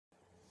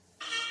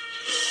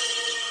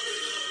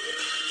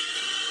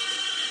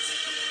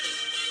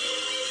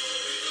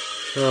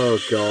Oh,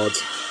 God.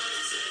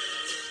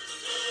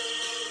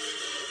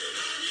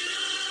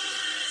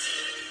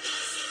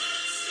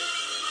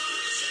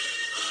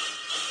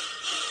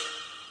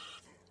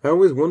 I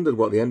always wondered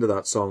what the end of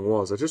that song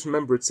was. I just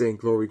remember it saying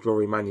 "Glory,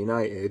 Glory, Man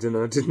United," and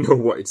I didn't know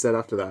what it said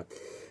after that.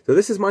 So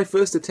this is my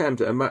first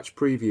attempt at a match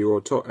preview,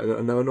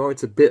 and I know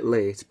it's a bit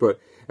late, but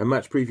a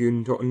match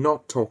preview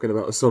not talking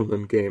about a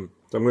Sunderland game.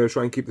 So I'm going to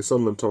try and keep the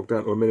Sunderland talk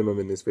down to a minimum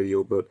in this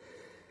video, but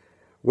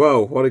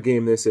whoa, what a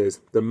game this is.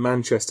 The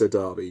Manchester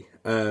Derby.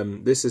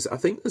 This is, I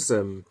think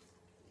there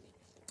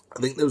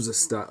was a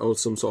stat or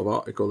some sort of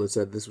article that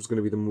said this was going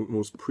to be the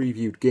most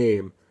previewed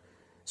game.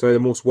 Sorry, the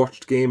most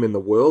watched game in the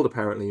world,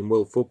 apparently, in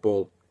world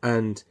football.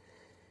 And,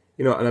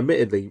 and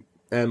admittedly,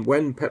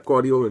 when Pep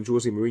Guardiola and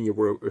Jose Mourinho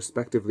were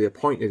respectively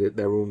appointed at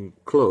their own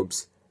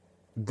clubs,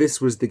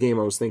 this was the game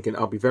I was thinking,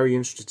 I'll be very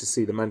interested to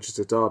see the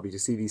Manchester Derby, to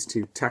see these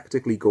two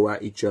tactically go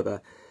at each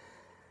other.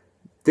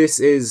 This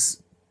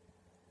is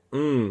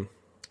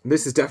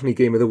definitely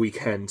game of the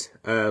weekend.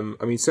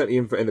 Certainly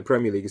in the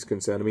Premier League is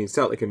concerned.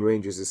 Celtic and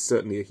Rangers is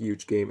certainly a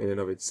huge game in and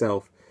of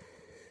itself.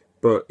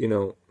 But,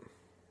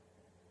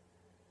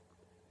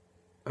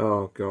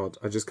 oh, God,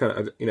 I just kind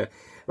of,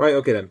 Right,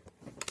 okay then,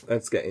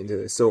 let's get into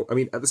this. So,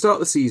 at the start of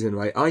the season,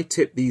 right, I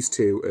tipped these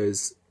two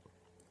as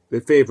the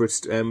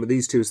favourites,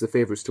 the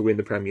favourites to win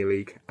the Premier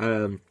League.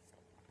 I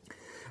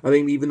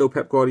think even though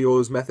Pep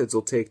Guardiola's methods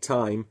will take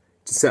time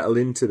to settle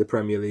into the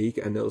Premier League,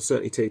 and it'll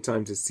certainly take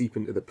time to seep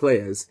into the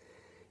players,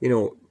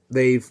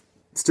 they've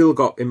still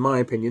got, in my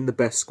opinion, the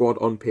best squad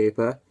on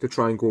paper to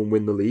try and go and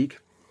win the league.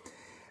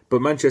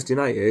 But Manchester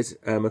United,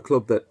 a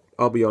club that,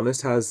 I'll be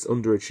honest, has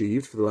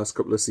underachieved for the last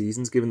couple of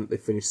seasons, given that they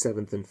finished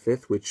 7th and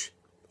 5th, which,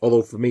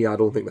 although for me, I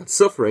don't think that's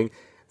suffering,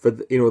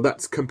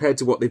 that's compared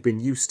to what they've been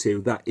used to,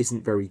 that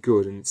isn't very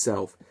good in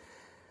itself.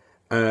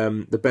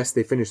 The best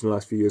they finished in the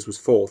last few years was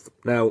 4th.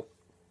 Now,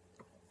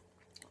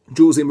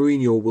 Jose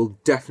Mourinho will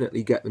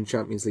definitely get them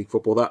Champions League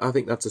football. I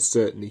think that's a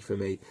certainty for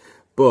me.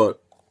 But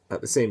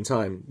at the same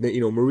time,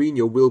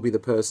 Mourinho will be the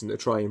person to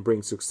try and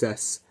bring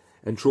success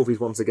and trophies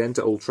once again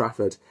to Old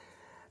Trafford.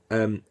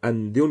 And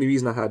the only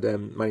reason I had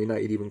Man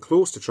United even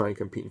close to trying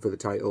competing for the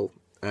title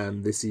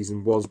this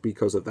season was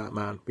because of that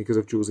man, because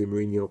of Jose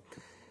Mourinho.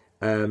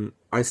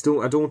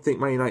 I don't think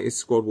Man United's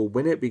squad will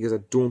win it, because I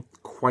don't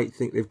quite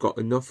think they've got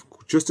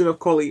just enough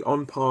quality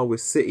on par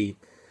with City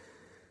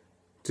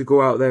to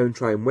go out there and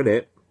try and win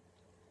it.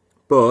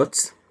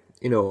 But,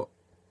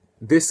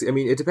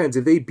 it depends.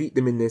 If they beat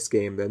them in this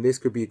game, then this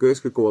could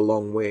go a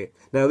long way.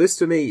 Now, this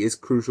to me is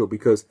crucial,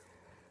 because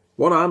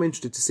what I'm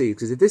interested to see,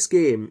 because if this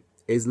game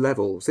is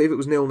level, say if it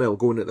was 0-0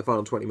 going into the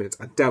final 20 minutes,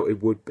 I doubt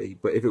it would be,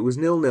 but if it was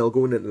 0-0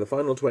 going into the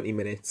final 20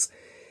 minutes,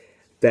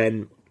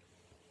 then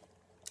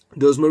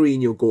does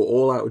Mourinho go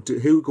all out?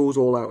 Who goes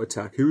all out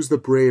attack? Who's the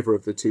braver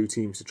of the two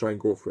teams to try and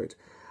go for it?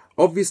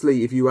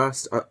 Obviously, if you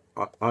asked,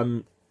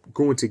 I'm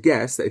going to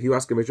guess that if you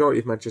ask a majority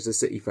of Manchester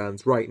City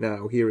fans right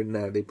now, here and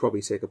now, they'd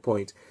probably take a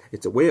point.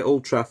 It's away at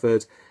Old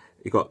Trafford.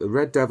 You've got the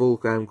Red Devil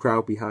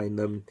crowd behind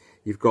them.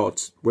 You've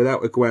got,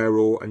 without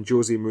Aguero and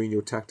Jose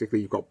Mourinho tactically,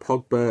 you've got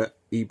Pogba,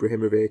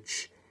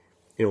 Ibrahimovic,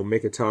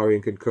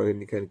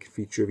 Mkhitaryan can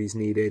feature if he's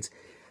needed.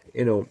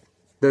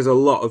 There's still a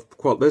lot of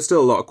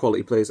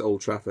quality players at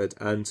Old Trafford,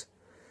 and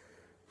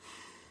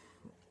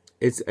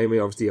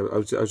obviously, I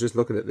was just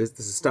looking at this.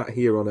 There's a stat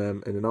here on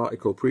in an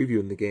article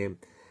previewing the game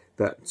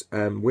that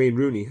Wayne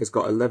Rooney has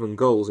got 11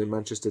 goals in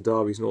Manchester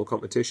derbies in all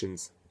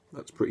competitions.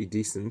 That's pretty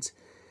decent.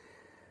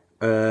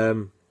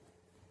 What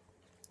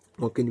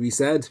can be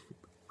said?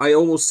 I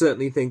almost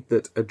certainly think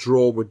that a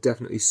draw would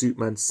definitely suit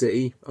Man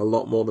City a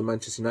lot more than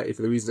Manchester United,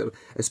 for the reason that,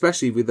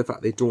 especially with the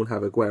fact they don't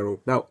have Aguero.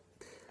 Now,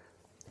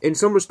 in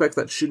some respects,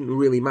 that shouldn't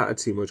really matter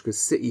too much,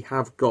 because City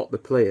have got the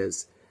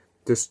players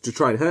to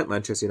try and hurt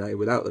Manchester United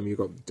without them. You've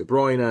got De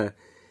Bruyne,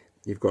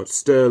 you've got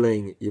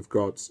Sterling, you've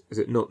got, is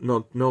it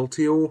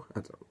Nolteo?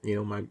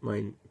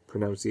 My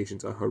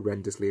pronunciations are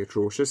horrendously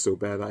atrocious, so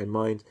bear that in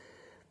mind.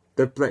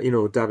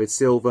 David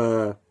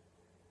Silva,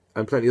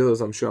 and plenty of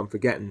others I'm sure I'm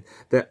forgetting.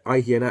 That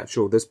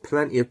Iheanacho, there's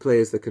plenty of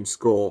players that can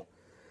score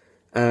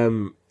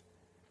in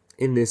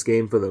this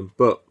game for them.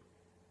 But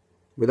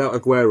without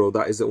Aguero,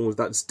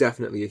 that's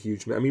definitely a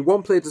huge...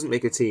 one player doesn't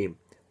make a team,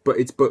 but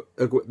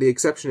the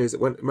exception is,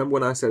 remember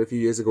when I said a few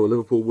years ago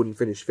Liverpool wouldn't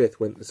finish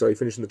finish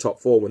in the top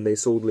 4 when they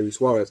sold Luis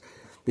Suarez,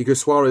 because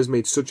Suarez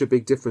made such a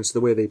big difference to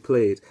the way they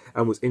played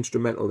and was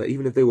instrumental that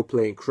even if they were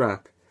playing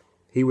crap,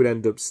 he would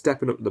end up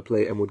stepping up to the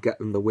plate and would get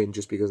them the win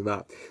just because of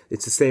that.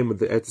 It's the same with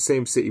the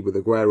same City with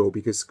Aguero,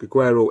 because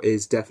Aguero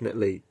is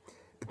definitely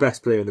the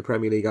best player in the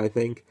Premier League, I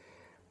think.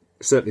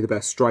 Certainly the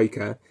best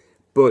striker,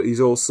 but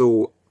he's a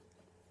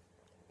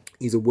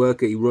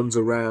worker. He runs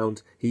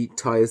around. He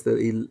terrorizes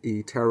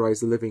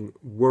the living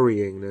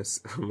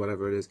worryingness,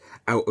 whatever it is,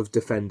 out of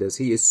defenders.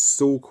 He is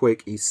so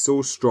quick. He's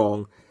so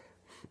strong.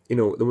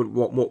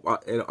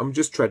 I'm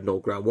just treading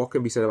old ground. What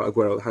can be said about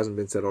Aguero that hasn't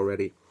been said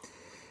already?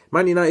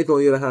 Man United, on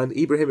the other hand,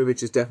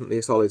 Ibrahimovic is definitely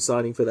a solid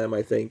signing for them,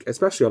 I think,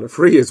 especially on a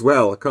free as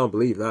well. I can't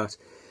believe that.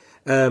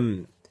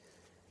 I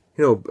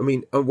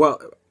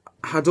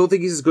don't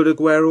think he's as good as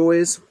Aguero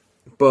is,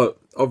 But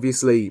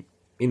obviously,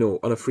 on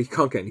a free,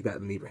 can't get any better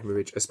than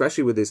Ibrahimovic,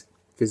 especially with his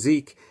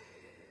physique,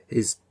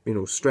 his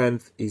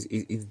strength.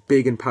 He's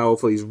big and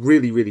powerful. He's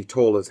really, really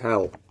tall as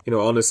hell.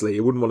 Honestly,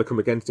 you wouldn't want to come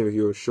against him if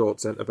you were a short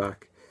centre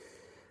back.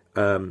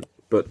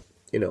 But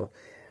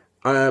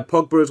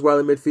Pogba as well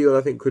in midfield,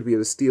 I think, could be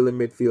the steal in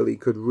midfield. He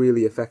could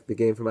really affect the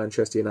game for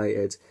Manchester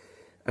United.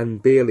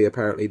 And Bailey,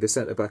 apparently, the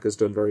centre back, has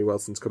done very well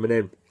since coming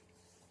in,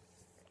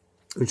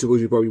 which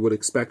you probably would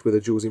expect with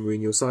a Jose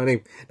Mourinho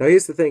signing. Now,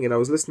 here's the thing, and I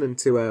was listening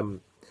to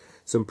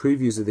some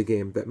previews of the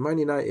game, that Man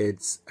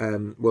United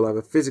will have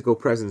a physical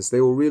presence.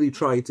 They will really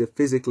try to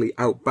physically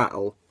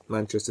out-battle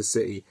Manchester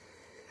City.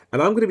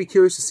 And I'm going to be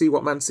curious to see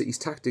what Man City's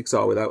tactics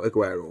are without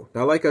Aguero.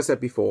 Now, like I said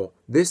before,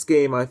 this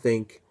game, I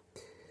think,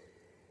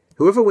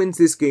 whoever wins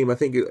this game, I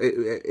think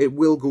it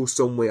will go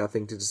some way, I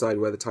think, to decide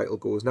where the title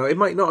goes. Now, it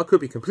might not, I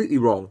could be completely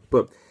wrong,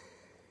 but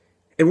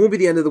it won't be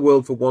the end of the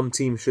world for one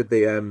team should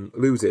they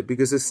lose it,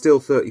 because there's still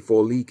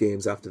 34 league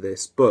games after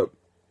this. But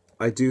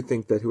I do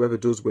think that whoever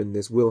does win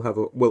this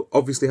will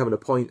obviously have a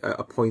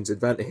points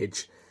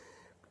advantage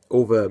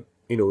over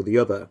the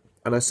other.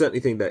 And I certainly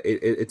think that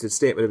it's a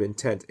statement of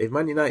intent. If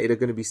Man United are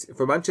going to be,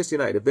 for Manchester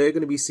United, if they're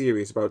going to be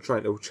serious about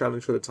trying to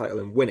challenge for the title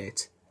and win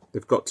it,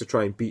 they've got to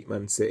try and beat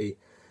Man City.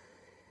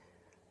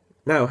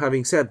 Now,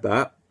 having said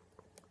that,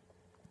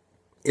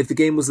 if the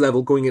game was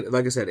level going in,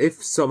 like I said,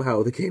 if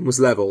somehow the game was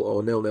level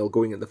or 0-0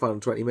 going in the final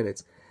 20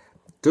 minutes,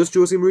 does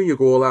Jose Mourinho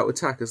go all out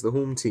attack as the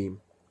home team?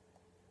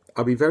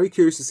 I'll be very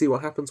curious to see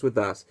what happens with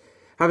that.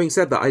 Having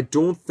said that, I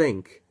don't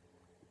think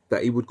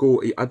that he would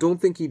go. I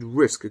don't think he'd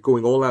risk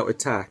going all out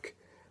attack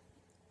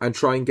and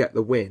try and get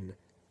the win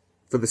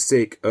for the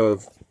sake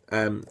of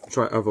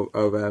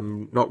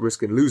not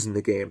risking losing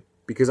the game.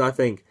 Because I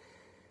think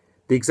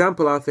the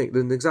example I think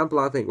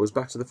was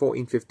back to the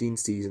 14-15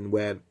 season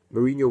where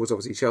Mourinho was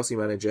obviously Chelsea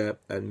manager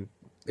and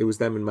it was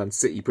them and Man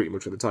City pretty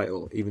much for the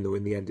title, even though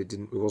in the end it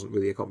wasn't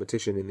really a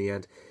competition in the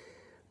end.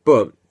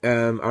 But I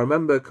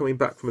remember coming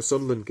back from a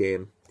Sunderland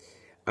game,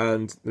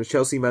 and the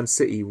Chelsea-Man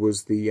City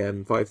was the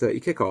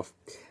 5:30 kickoff,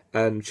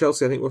 and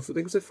Chelsea I think was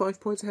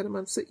 5 points ahead of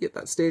Man City at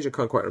that stage. I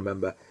can't quite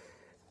remember,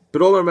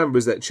 but all I remember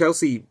is that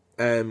Chelsea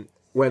went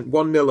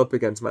 1-0 up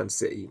against Man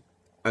City,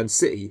 and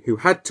City, who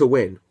had to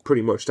win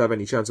pretty much to have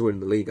any chance of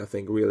winning the league, I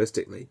think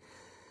realistically,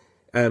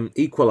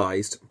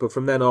 equalised. But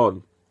from then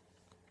on,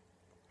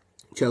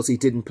 Chelsea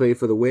didn't play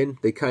for the win.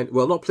 They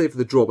not play for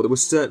the draw, but there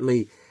was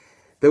certainly.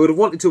 They would have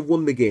wanted to have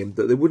won the game,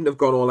 that they wouldn't have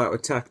gone all out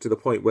attack to the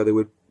point where they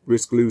would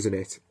risk losing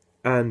it.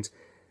 And,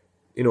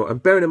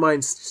 and bearing in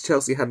mind,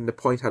 Chelsea had a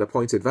point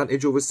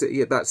advantage over City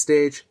at that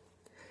stage.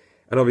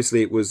 And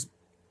obviously it was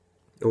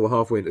over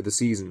halfway into the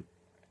season.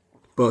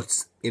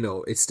 But,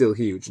 it's still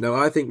huge. Now,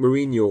 I think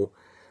Mourinho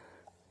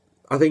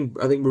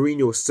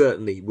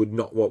certainly he will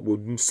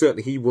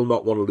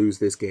not want to lose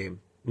this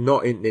game.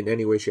 Not in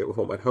any way, shape or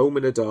form. At home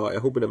in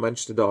a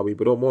Manchester derby,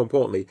 but more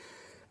importantly,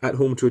 at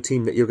home to a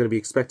team that you're going to be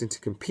expecting to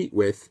compete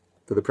with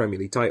for the Premier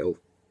League title.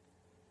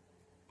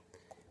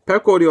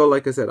 Pep Guardiola,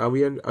 like I said, I'll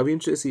be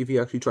interested to see if he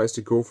actually tries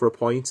to go for a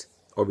point,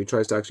 or if he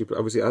tries to actually,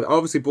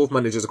 obviously both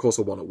managers of course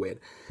will want to win,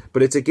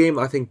 but it's a game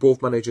I think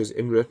both managers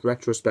in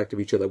retrospect of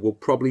each other will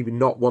probably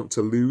not want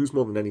to lose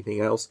more than anything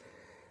else,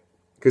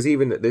 because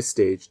even at this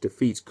stage,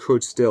 defeat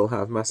could still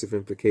have massive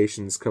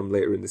implications come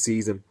later in the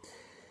season.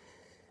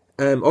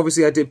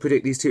 Obviously I did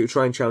predict these two to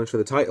try and challenge for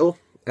the title.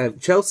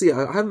 Chelsea,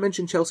 I haven't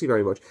mentioned Chelsea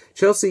very much.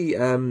 Chelsea,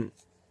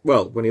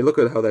 well, when you look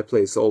at how they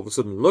play, so all of a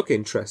sudden look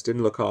interested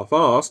and look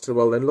half-arsed,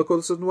 well then look all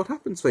of a sudden what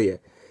happens for you.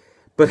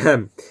 But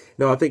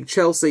no, I think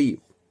Chelsea,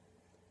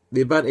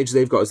 the advantage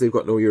they've got is they've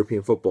got no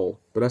European football.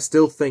 But I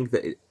still think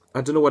that,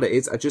 I don't know what it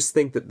is, I just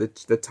think that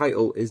the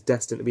title is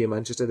destined to be in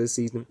Manchester this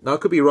season. Now, I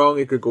could be wrong,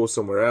 it could go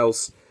somewhere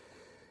else.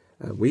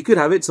 We could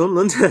have it,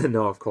 Sunderland.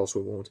 No, of course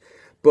we won't.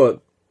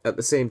 But at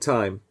the same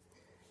time,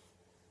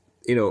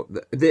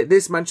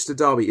 this Manchester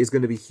derby is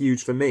going to be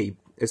huge for me,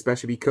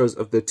 especially because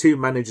of the two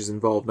managers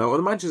involved. Now,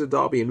 the Manchester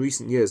derby in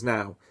recent years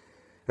now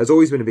has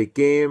always been a big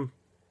game.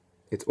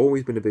 It's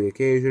always been a big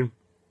occasion.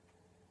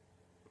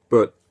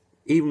 But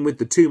even with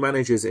the two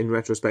managers in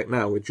retrospect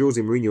now, with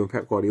Jose Mourinho and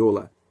Pep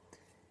Guardiola,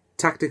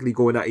 tactically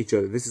going at each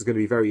other, this is going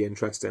to be very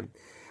interesting.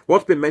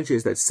 What's been mentioned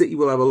is that City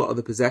will have a lot of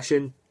the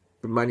possession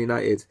from Man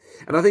United.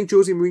 And I think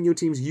Jose Mourinho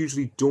teams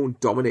usually don't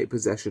dominate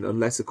possession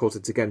unless, of course,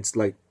 it's against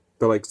the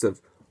likes of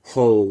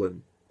Hull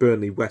and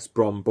Burnley, West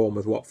Brom,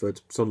 Bournemouth,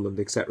 Watford, Sunderland,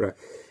 etc.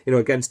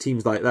 Against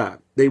teams like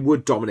that, they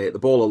would dominate the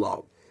ball a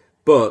lot.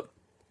 But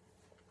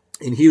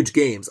in huge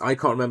games, I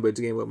can't remember a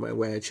game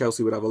where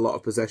Chelsea would have a lot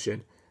of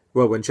possession.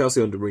 Well, when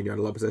Chelsea under Mourinho had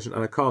a lot of possession,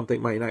 and I can't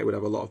think Man United would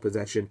have a lot of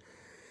possession.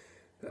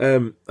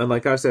 And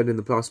like I've said in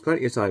the past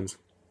plenty of times,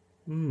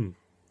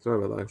 sorry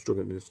about that, I'm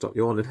struggling to stop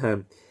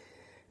yawning.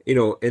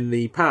 In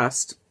the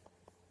past,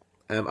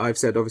 I've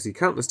said obviously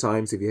countless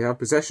times, if you have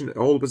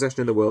all the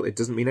possession in the world, it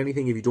doesn't mean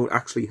anything if you don't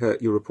actually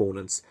hurt your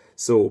opponents.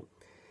 So,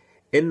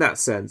 in that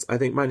sense, I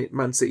think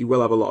Man City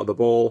will have a lot of the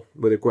ball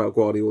with a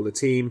Guardiola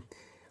team,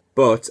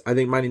 but I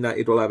think Man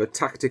United will have a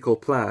tactical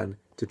plan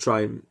to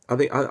try and... I'm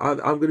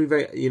going to be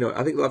very...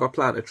 I think they'll have a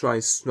plan to try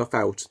and snuff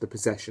out the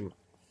possession.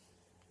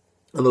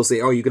 And they'll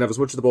say, oh, you can have as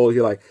much of the ball as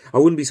you like. I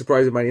wouldn't be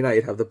surprised if Man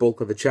United have the bulk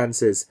of the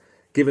chances,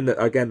 given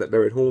that, again, that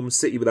they're at home.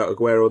 City without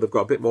Aguero, they've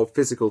got a bit more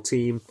physical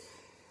team,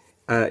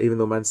 even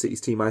though Man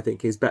City's team, I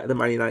think, is better than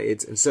Man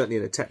United's, and certainly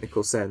in a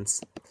technical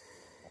sense.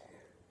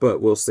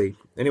 But we'll see.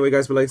 Anyway,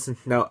 guys, we're listening.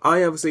 Now,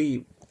 I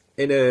obviously,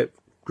 in a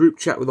group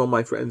chat with all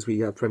my friends, we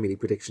have Premier League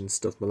predictions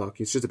stuff, malarkey.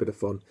 It's just a bit of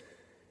fun.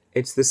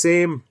 It's the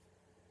same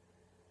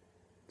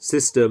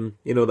system,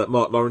 that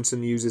Mark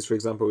Lawrenson uses, for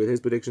example, with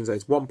his predictions.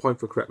 It's 1 point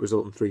for correct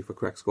result and 3 for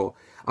correct score.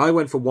 I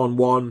went for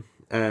 1-1,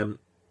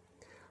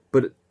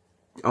 but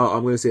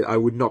I'm going to say I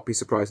would not be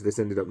surprised if this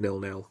ended up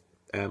 0-0.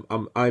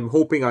 I'm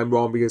hoping I'm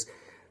wrong, because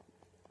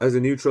as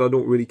a neutral, I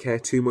don't really care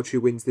too much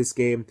who wins this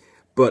game,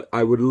 but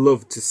I would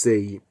love to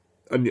see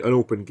an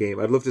open game.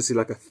 I'd love to see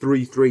like a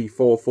 3-3,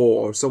 4-4,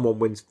 or someone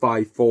wins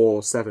 5-4,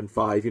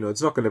 7-5.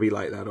 It's not going to be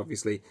like that,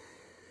 obviously.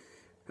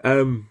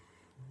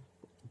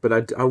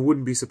 But I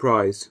wouldn't be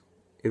surprised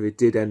if it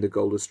did end a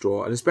goalless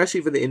draw, and especially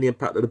in the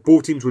impact that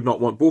both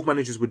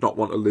managers would not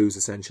want to lose,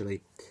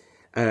 essentially.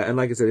 And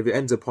like I said, if it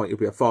ends a point, it'll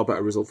be a far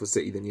better result for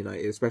City than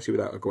United, especially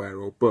without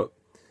Aguero. But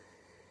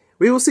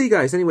we will see,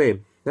 guys.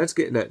 Anyway, let's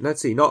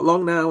see. Not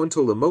long now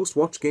until the most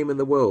watched game in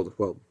the world.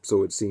 Well,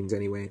 so it seems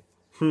anyway.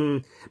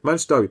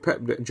 Manchester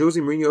Derby, Jose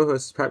Mourinho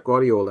versus Pep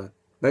Guardiola.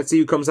 Let's see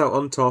who comes out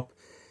on top.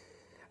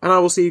 And I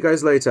will see you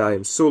guys later. I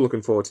am so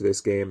looking forward to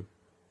this game.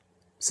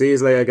 See you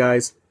later,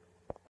 guys.